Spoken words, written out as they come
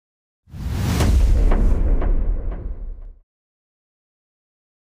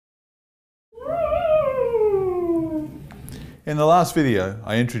In the last video,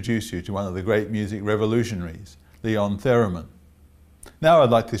 I introduced you to one of the great music revolutionaries, Leon Theremin. Now I'd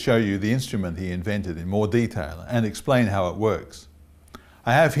like to show you the instrument he invented in more detail and explain how it works.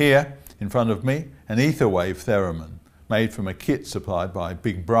 I have here, in front of me, an ether wave theremin, made from a kit supplied by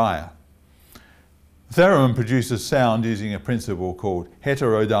Big Briar. The theremin produces sound using a principle called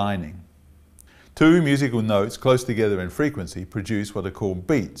heterodyning. Two musical notes close together in frequency produce what are called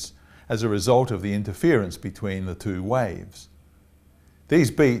beats as a result of the interference between the two waves.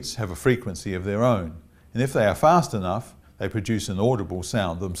 These beats have a frequency of their own, and if they are fast enough, they produce an audible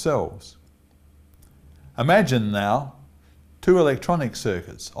sound themselves. Imagine now two electronic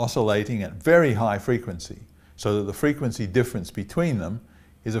circuits oscillating at very high frequency, so that the frequency difference between them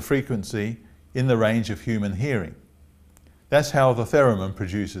is a frequency in the range of human hearing. That's how the theremin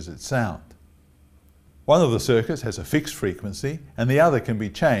produces its sound. One of the circuits has a fixed frequency, and the other can be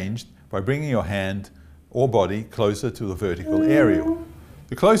changed by bringing your hand or body closer to the vertical aerial.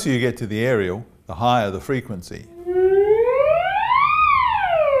 The closer you get to the aerial, the higher the frequency.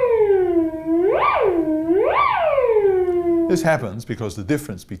 This happens because the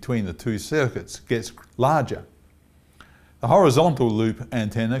difference between the two circuits gets larger. The horizontal loop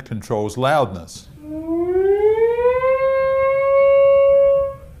antenna controls loudness.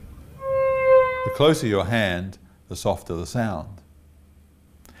 The closer your hand, the softer the sound.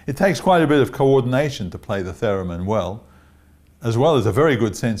 It takes quite a bit of coordination to play the theremin well as a very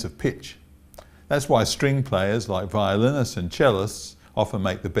good sense of pitch. That's why string players like violinists and cellists often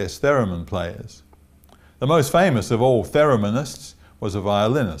make the best theremin players. The most famous of all thereminists was a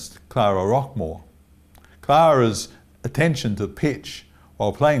violinist, Clara Rockmore. Clara's attention to pitch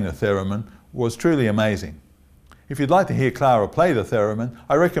while playing the theremin was truly amazing. If you'd like to hear Clara play the theremin,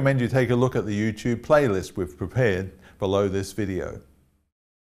 I recommend you take a look at the YouTube playlist we've prepared below this video.